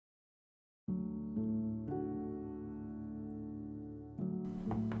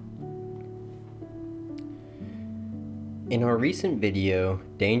In our recent video,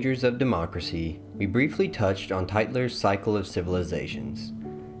 Dangers of Democracy, we briefly touched on Tytler's Cycle of Civilizations,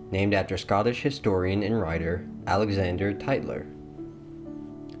 named after Scottish historian and writer Alexander Tytler.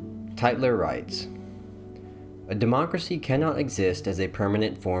 Tytler writes, "A democracy cannot exist as a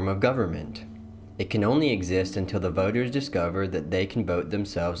permanent form of government. It can only exist until the voters discover that they can vote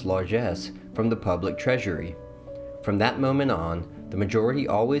themselves largesse from the public treasury. From that moment on, the majority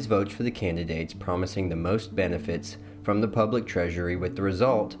always votes for the candidates promising the most benefits from the public treasury, with the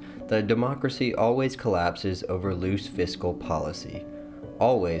result that a democracy always collapses over loose fiscal policy,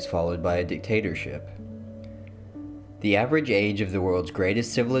 always followed by a dictatorship. The average age of the world's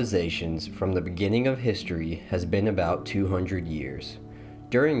greatest civilizations from the beginning of history has been about 200 years.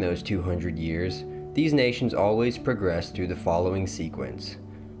 During those 200 years, these nations always progressed through the following sequence: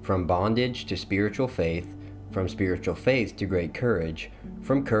 from bondage to spiritual faith, from spiritual faith to great courage,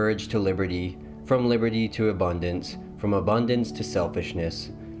 from courage to liberty, from liberty to abundance, from abundance to selfishness,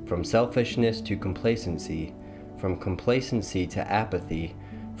 from selfishness to complacency, from complacency to apathy,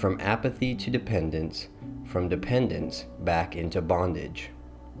 from apathy to dependence, from dependence back into bondage."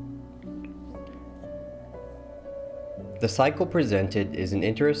 The cycle presented is an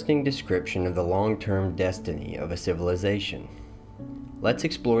interesting description of the long-term destiny of a civilization. Let's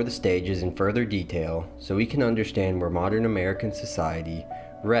explore the stages in further detail so we can understand where modern American society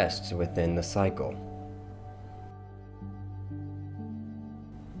rests within the cycle.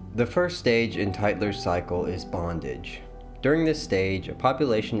 The first stage in Tytler's cycle is bondage. During this stage, a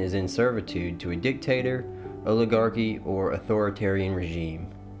population is in servitude to a dictator, oligarchy, or authoritarian regime.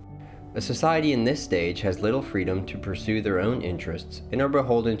 A society in this stage has little freedom to pursue their own interests and are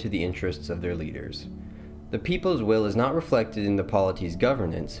beholden to the interests of their leaders. The people's will is not reflected in the polity's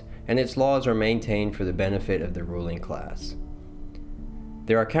governance, and its laws are maintained for the benefit of the ruling class.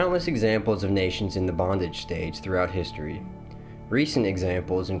 There are countless examples of nations in the bondage stage throughout history. Recent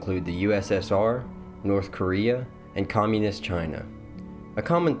examples include the USSR, North Korea, and Communist China. A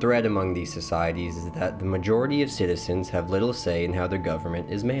common thread among these societies is that the majority of citizens have little say in how their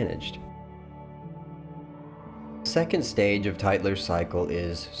government is managed. The second stage of Tytler's cycle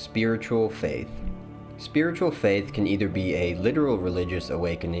is spiritual faith. Spiritual faith can either be a literal religious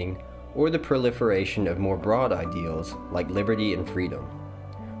awakening or the proliferation of more broad ideals like liberty and freedom.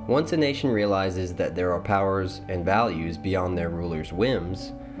 Once a nation realizes that there are powers and values beyond their rulers'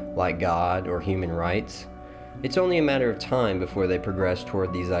 whims, like God or human rights, it's only a matter of time before they progress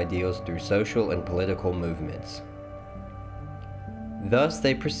toward these ideals through social and political movements. Thus,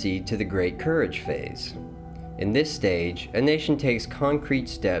 they proceed to the great courage phase. In this stage, a nation takes concrete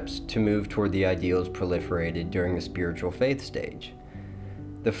steps to move toward the ideals proliferated during the spiritual faith stage.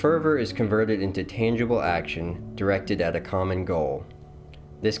 The fervor is converted into tangible action directed at a common goal.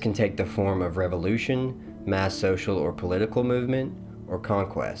 This can take the form of revolution, mass social or political movement, or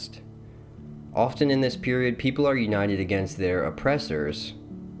conquest. Often in this period, people are united against their oppressors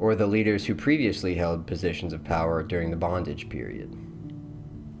or the leaders who previously held positions of power during the bondage period.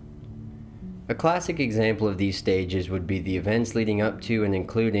 A classic example of these stages would be the events leading up to and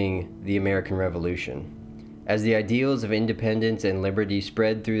including the American Revolution. As the ideals of independence and liberty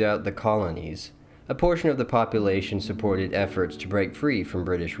spread throughout the colonies, a portion of the population supported efforts to break free from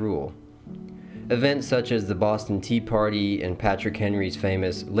British rule. Events such as the Boston Tea Party and Patrick Henry's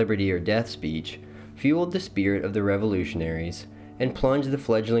famous "Liberty or Death" speech fueled the spirit of the revolutionaries and plunged the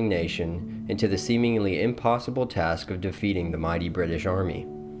fledgling nation into the seemingly impossible task of defeating the mighty British Army.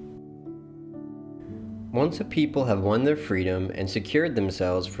 Once a people have won their freedom and secured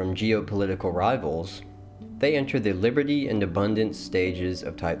themselves from geopolitical rivals, they enter the liberty and abundance stages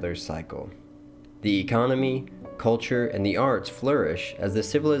of Tytler's cycle. The economy, culture, and the arts flourish as the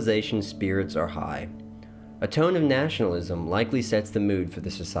civilization's spirits are high. A tone of nationalism likely sets the mood for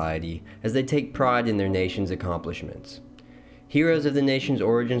the society as they take pride in their nation's accomplishments. Heroes of the nation's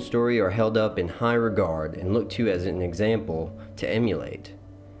origin story are held up in high regard and looked to as an example to emulate.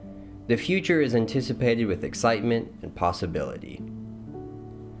 The future is anticipated with excitement and possibility.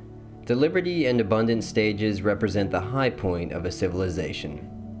 The liberty and abundance stages represent the high point of a civilization.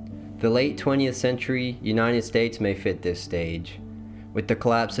 The late 20th century United States may fit this stage. With the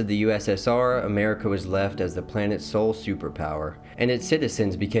collapse of the USSR, America was left as the planet's sole superpower, and its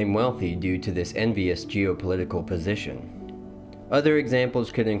citizens became wealthy due to this envious geopolitical position. Other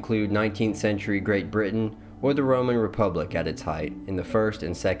examples could include 19th century Great Britain or the Roman Republic at its height in the 1st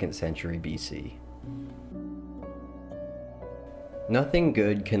and 2nd century BC. Nothing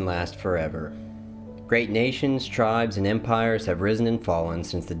good can last forever. Great nations, tribes, and empires have risen and fallen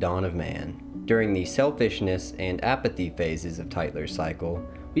since the dawn of man. During the selfishness and apathy phases of Tytler's cycle,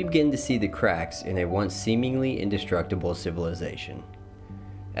 we begin to see the cracks in a once seemingly indestructible civilization.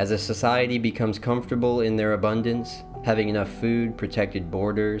 As a society becomes comfortable in their abundance, having enough food, protected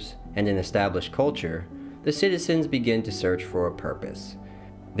borders, and an established culture, the citizens begin to search for a purpose.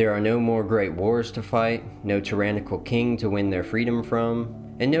 There are no more great wars to fight, no tyrannical king to win their freedom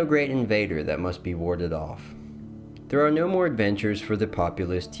from, and no great invader that must be warded off. There are no more adventures for the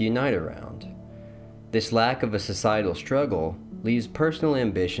populace to unite around. This lack of a societal struggle leaves personal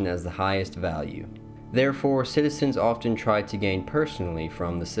ambition as the highest value. Therefore, citizens often try to gain personally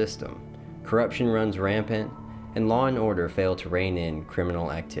from the system. Corruption runs rampant, and law and order fail to rein in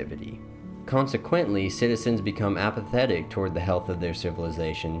criminal activity. Consequently, citizens become apathetic toward the health of their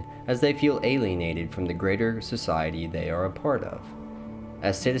civilization as they feel alienated from the greater society they are a part of.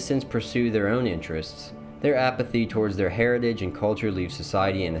 As citizens pursue their own interests, their apathy towards their heritage and culture leaves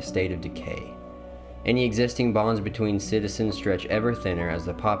society in a state of decay. Any existing bonds between citizens stretch ever thinner as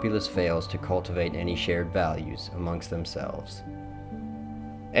the populace fails to cultivate any shared values amongst themselves.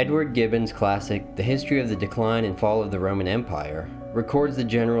 Edward Gibbon's classic, The History of the Decline and Fall of the Roman Empire, records the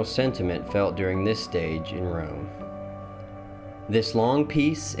general sentiment felt during this stage in Rome. This long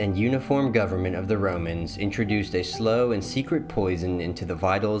peace and uniform government of the Romans introduced a slow and secret poison into the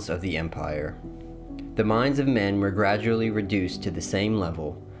vitals of the empire. The minds of men were gradually reduced to the same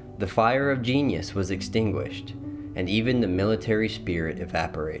level, the fire of genius was extinguished, and even the military spirit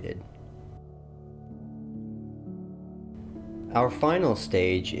evaporated. Our final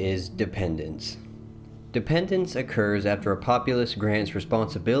stage is dependence. Dependence occurs after a populace grants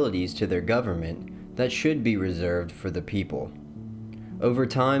responsibilities to their government that should be reserved for the people. Over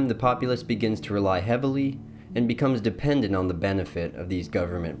time, the populace begins to rely heavily and becomes dependent on the benefit of these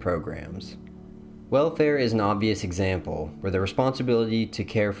government programs. Welfare is an obvious example where the responsibility to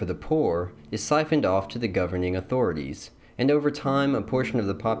care for the poor is siphoned off to the governing authorities, and over time a portion of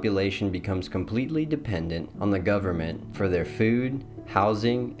the population becomes completely dependent on the government for their food,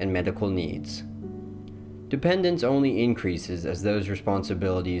 housing, and medical needs. Dependence only increases as those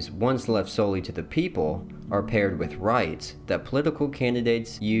responsibilities, once left solely to the people, are paired with rights that political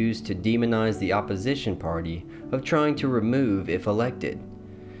candidates use to demonize the opposition party of trying to remove if elected.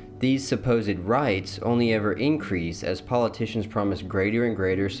 These supposed rights only ever increase as politicians promise greater and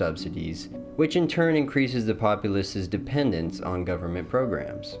greater subsidies, which in turn increases the populace's dependence on government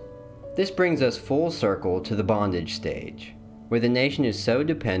programs. This brings us full circle to the bondage stage, where the nation is so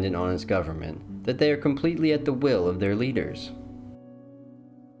dependent on its government that they are completely at the will of their leaders.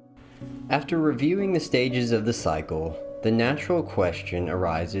 After reviewing the stages of the cycle, the natural question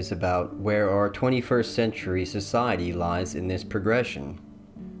arises about where our 21st century society lies in this progression.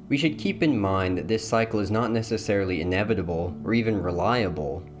 We should keep in mind that this cycle is not necessarily inevitable or even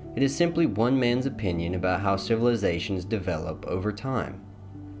reliable. It is simply one man's opinion about how civilizations develop over time.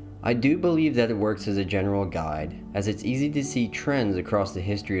 I do believe that it works as a general guide, as it's easy to see trends across the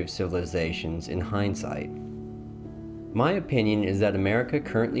history of civilizations in hindsight. My opinion is that America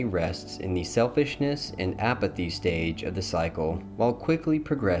currently rests in the selfishness and apathy stage of the cycle while quickly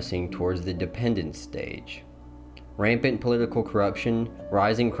progressing towards the dependence stage. Rampant political corruption,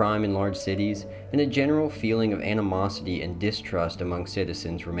 rising crime in large cities, and a general feeling of animosity and distrust among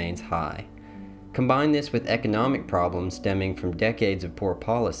citizens remains high. Combine this with economic problems stemming from decades of poor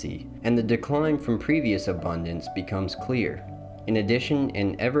policy, and the decline from previous abundance becomes clear. In addition,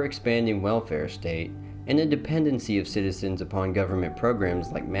 an ever-expanding welfare state and a dependency of citizens upon government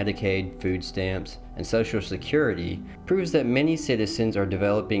programs like Medicaid, food stamps, and Social Security proves that many citizens are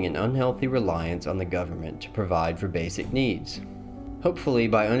developing an unhealthy reliance on the government to provide for basic needs. Hopefully,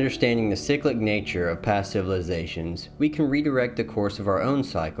 by understanding the cyclic nature of past civilizations, we can redirect the course of our own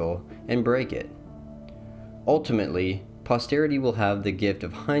cycle and break it. Ultimately, posterity will have the gift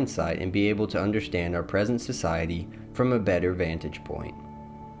of hindsight and be able to understand our present society from a better vantage point.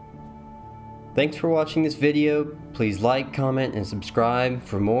 Thanks for watching this video. Please like, comment, and subscribe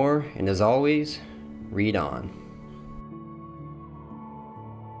for more, and as always, read on.